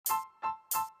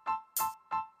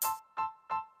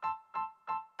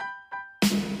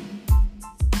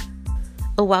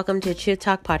Welcome to Truth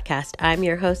Talk Podcast. I'm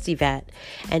your host, Yvette,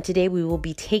 and today we will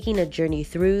be taking a journey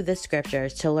through the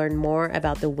scriptures to learn more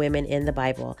about the women in the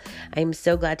Bible. I'm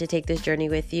so glad to take this journey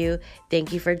with you.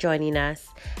 Thank you for joining us.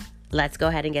 Let's go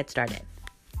ahead and get started.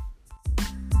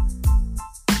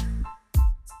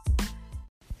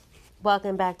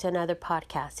 Welcome back to another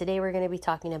podcast. Today we're going to be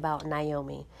talking about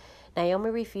Naomi. Naomi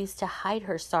refused to hide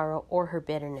her sorrow or her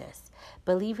bitterness.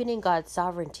 Believing in God's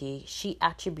sovereignty, she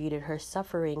attributed her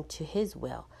suffering to His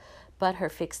will, but her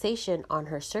fixation on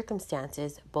her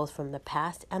circumstances, both from the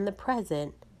past and the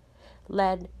present,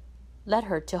 led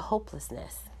her to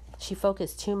hopelessness. She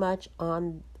focused too much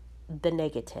on the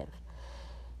negative.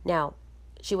 Now,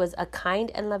 she was a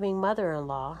kind and loving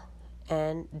mother-in-law,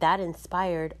 and that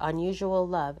inspired unusual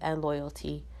love and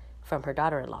loyalty from her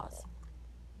daughter-in-laws.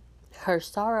 Her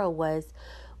sorrow was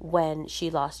when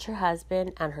she lost her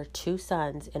husband and her 2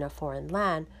 sons in a foreign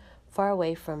land, far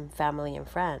away from family and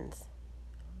friends.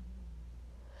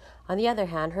 On the other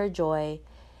hand, her joy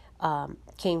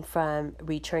came from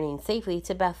returning safely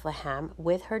to Bethlehem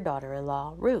with her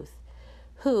daughter-in-law, Ruth,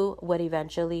 who would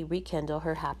eventually rekindle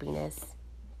her happiness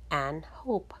and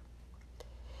hope.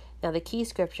 Now, the key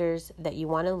scriptures that you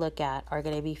want to look at are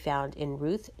going to be found in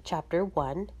Ruth chapter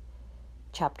 1,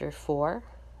 chapter 4,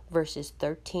 verses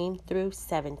 13 through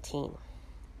 17.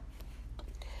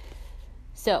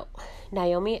 So,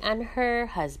 Naomi and her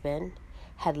husband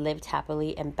had lived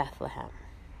happily in Bethlehem.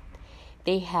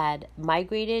 They had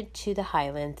migrated to the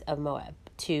highlands of Moab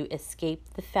to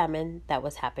escape the famine that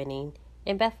was happening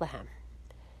in Bethlehem.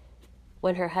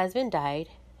 When her husband died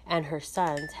and her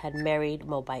sons had married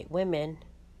Moabite women,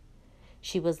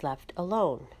 she was left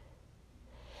alone.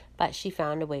 But she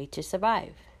found a way to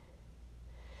survive.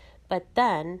 But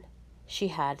then she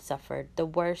had suffered the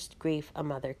worst grief a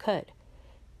mother could,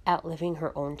 outliving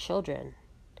her own children.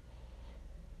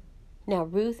 Now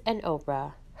Ruth and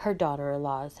Orpah, her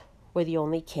daughter-in-laws, were the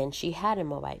only kin she had in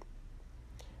Moab.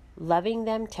 Loving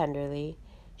them tenderly,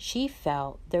 she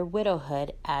felt their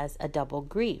widowhood as a double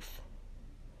grief.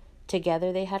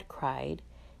 Together they had cried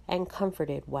and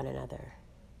comforted one another.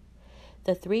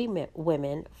 The 3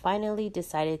 women finally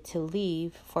decided to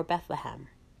leave for Bethlehem.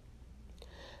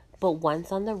 But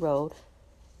once on the road,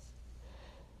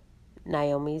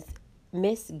 Naomi's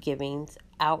misgivings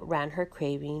outran her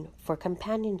craving for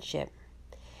companionship.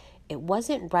 It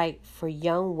wasn't right for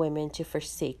young women to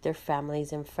forsake their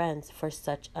families and friends for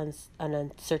such an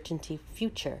uncertain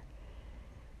future.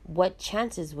 What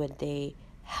chances would they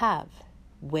have,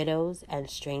 widows and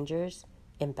strangers,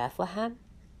 in Bethlehem?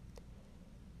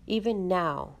 Even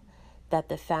now that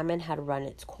the famine had run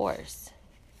its course,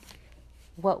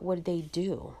 what would they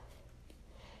do?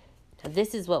 Now,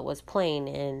 this is what was playing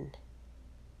in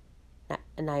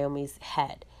Naomi's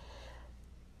head.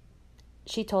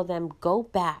 She told them, "Go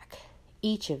back,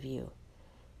 each of you,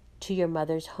 to your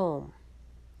mother's home.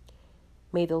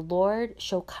 May the Lord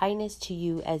show kindness to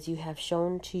you as you have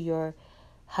shown to your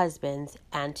husbands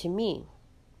and to me.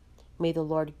 May the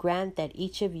Lord grant that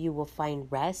each of you will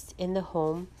find rest in the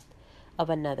home of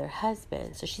another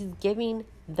husband." So she's giving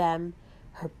them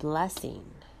her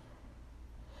blessing.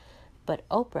 But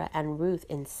Orpah and Ruth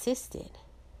insisted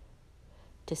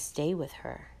to stay with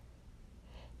her,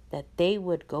 that they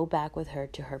would go back with her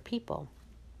to her people.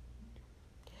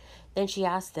 Then she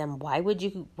asked them, why would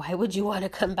you want to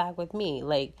come back with me?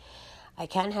 Like, I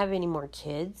can't have any more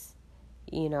kids,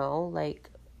 and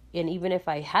even if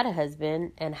I had a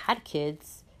husband and had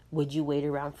kids, would you wait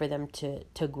around for them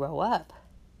to grow up?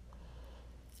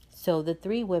 So the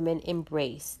 3 women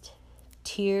embraced,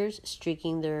 tears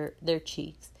streaking their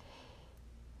cheeks.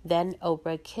 Then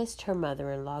Orpah kissed her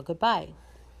mother-in-law goodbye.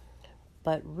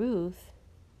 But Ruth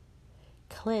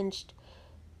clenched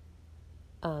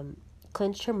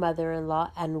her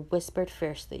mother-in-law and whispered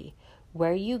fiercely,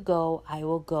 "Where you go, I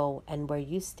will go, and where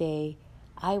you stay,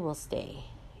 I will stay.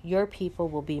 Your people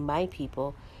will be my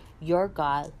people, your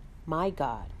God, my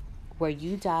God. Where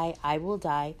you die, I will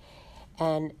die,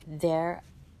 and there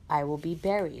I will be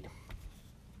buried.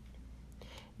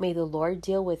 May the Lord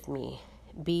deal with me,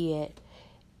 be it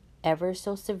ever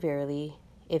so severely,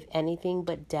 if anything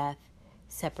but death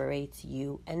separates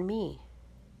you and me."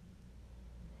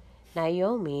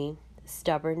 Naomi's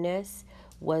stubbornness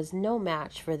was no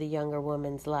match for the younger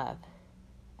woman's love,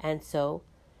 and so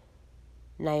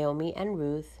Naomi and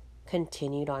Ruth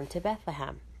continued on to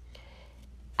Bethlehem.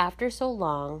 After so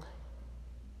long,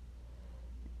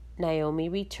 Naomi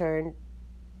returned,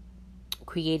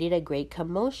 created a great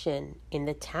commotion in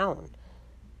the town,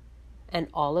 and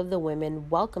all of the women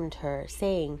welcomed her,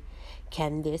 saying,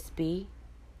 "Can this be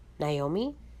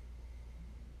Naomi?"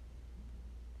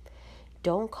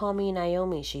 Don't call me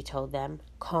Naomi, she told them.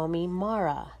 Call me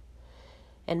Mara.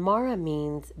 And Mara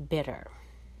means bitter.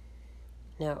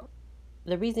 Now,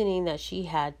 the reasoning that she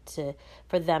had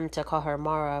for them to call her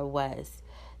Mara was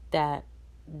that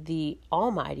the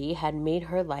Almighty had made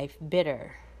her life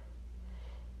bitter.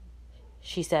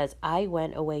 She says, I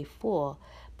went away full,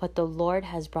 but the Lord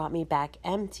has brought me back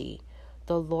empty.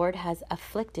 The Lord has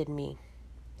afflicted me.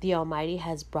 The Almighty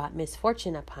has brought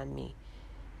misfortune upon me.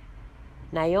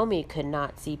 Naomi could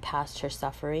not see past her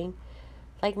suffering.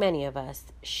 Like many of us,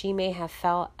 she may have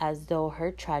felt as though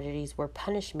her tragedies were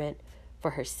punishment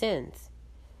for her sins.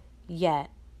 Yet,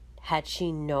 had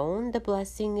she known the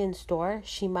blessing in store,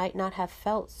 she might not have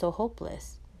felt so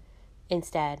hopeless.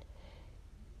 Instead,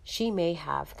 she may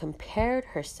have compared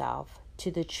herself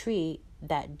to the tree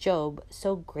that Job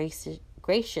so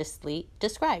graciously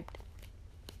described.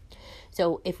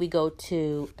 So if we go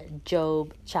to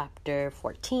Job chapter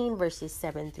 14, verses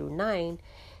 7 through 9,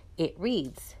 it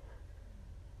reads,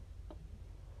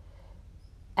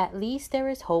 At least there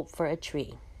is hope for a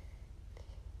tree.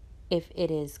 If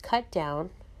it is cut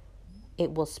down,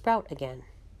 it will sprout again,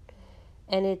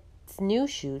 and its new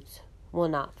shoots will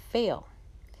not fail.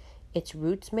 Its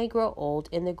roots may grow old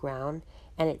in the ground,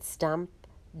 and its stump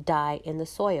die in the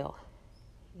soil.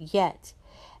 Yet,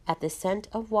 at the scent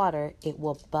of water, it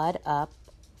will bud up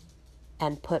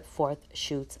and put forth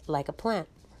shoots like a plant.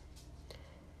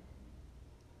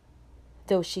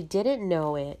 Though she didn't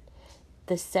know it,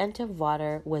 the scent of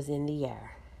water was in the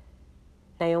air.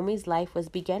 Naomi's life was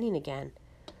beginning again,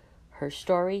 her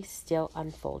story still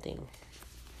unfolding.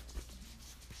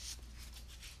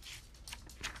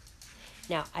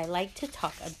 Now, I like to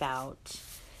talk about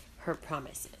her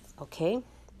promises, okay?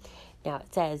 Now,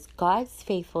 it says, God's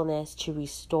faithfulness to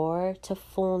restore to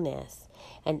fullness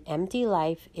an empty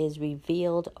life is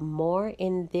revealed more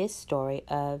in this story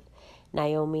of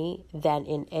Naomi than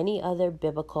in any other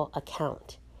biblical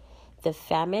account. The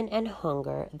famine and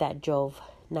hunger that drove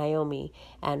Naomi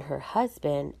and her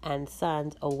husband and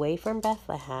sons away from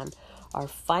Bethlehem are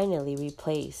finally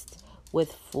replaced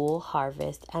with full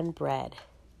harvest and bread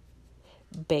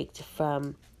baked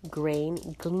from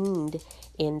grain gleaned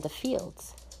in the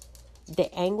fields.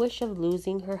 The anguish of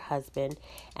losing her husband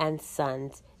and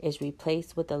sons is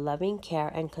replaced with the loving care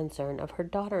and concern of her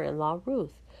daughter-in-law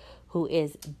Ruth, who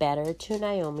is better to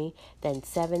Naomi than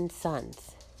 7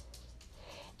 sons.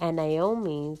 And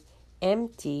Naomi's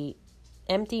empty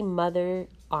mother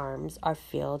arms are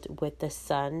filled with the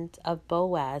sons of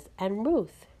Boaz and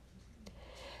Ruth.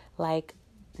 Like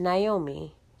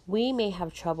Naomi, we may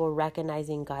have trouble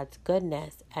recognizing God's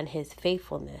goodness and his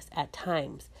faithfulness at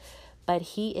times, but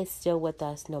he is still with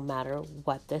us no matter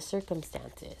what the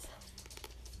circumstances.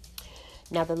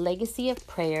 Now, the legacy of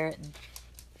prayer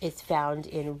is found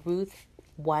in Ruth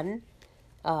 1,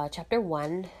 chapter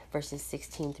 1, verses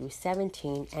 16 through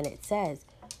 17, and it says,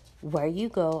 Where you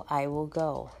go, I will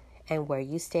go, and where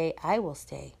you stay, I will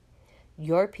stay.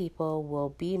 Your people will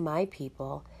be my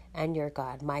people, and your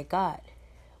God, my God.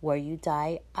 Where you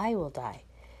die, I will die,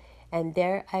 and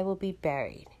there I will be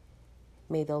buried.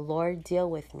 May the Lord deal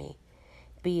with me,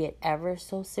 be it ever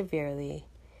so severely,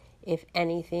 if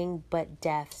anything but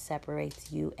death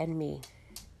separates you and me.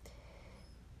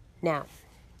 Now,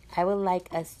 I would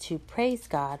like us to praise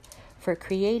God for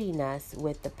creating us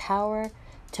with the power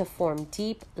to form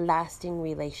deep, lasting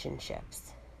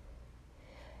relationships.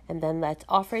 And then let's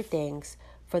offer thanks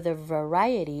for the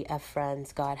variety of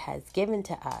friends God has given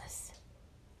to us.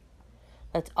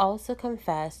 Let's also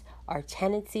confess our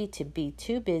tendency to be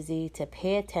too busy to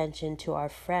pay attention to our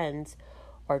friends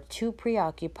or too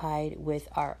preoccupied with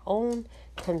our own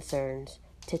concerns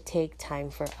to take time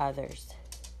for others.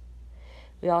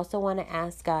 We also want to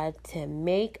ask God to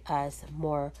make us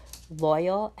more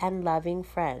loyal and loving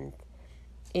friends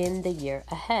in the year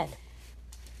ahead.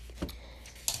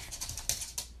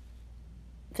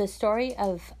 The story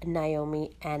of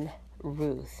Naomi and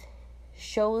Ruth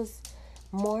shows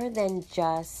more than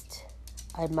just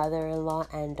a mother-in-law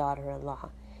and daughter-in-law.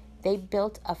 They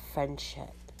built a friendship.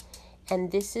 And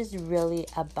this is really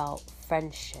about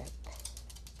friendship.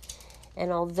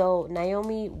 And although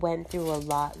Naomi went through a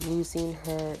lot, losing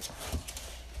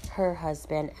her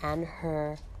husband and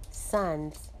her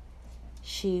sons,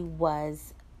 she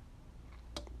was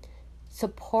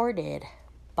supported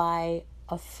by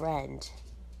a friend.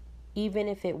 Even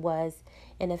if it was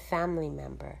in a family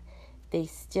member, they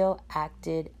still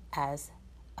acted as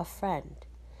a friend.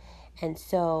 And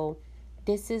so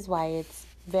this is why it's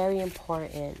very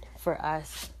important for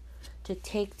us to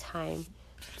take time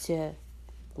to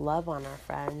love on our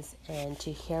friends and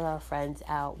to hear our friends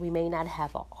out. We may not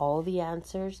have all the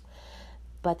answers,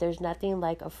 But there's nothing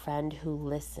like a friend who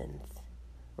listens,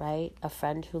 right? A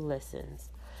friend who listens.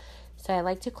 So I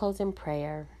like to close in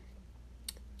prayer.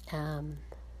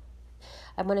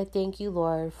 I want to thank you,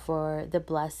 Lord, for the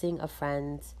blessing of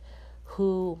friends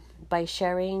who, by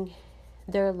sharing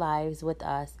their lives with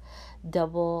us,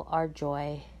 double our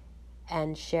joy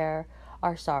and share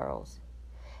our sorrows.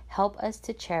 Help us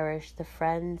to cherish the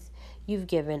friends you've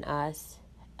given us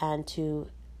and to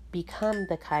become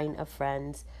the kind of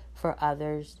friends for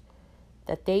others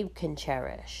that they can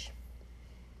cherish.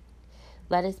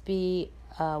 Let us be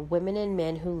women and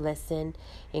men who listen,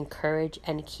 encourage,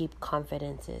 and keep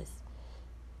confidences.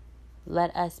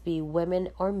 Let us be women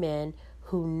or men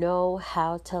who know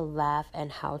how to laugh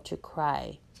and how to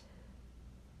cry,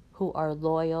 who are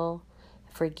loyal,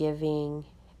 forgiving,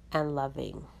 and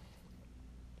loving.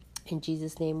 In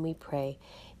Jesus' name we pray.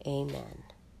 Amen.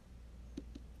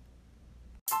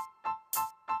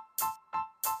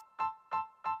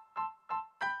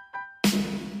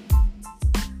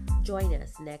 Join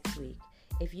us next week.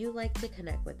 If you'd like to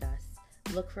connect with us,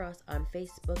 look for us on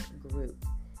Facebook group.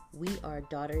 We are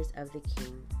Daughters of the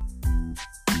King.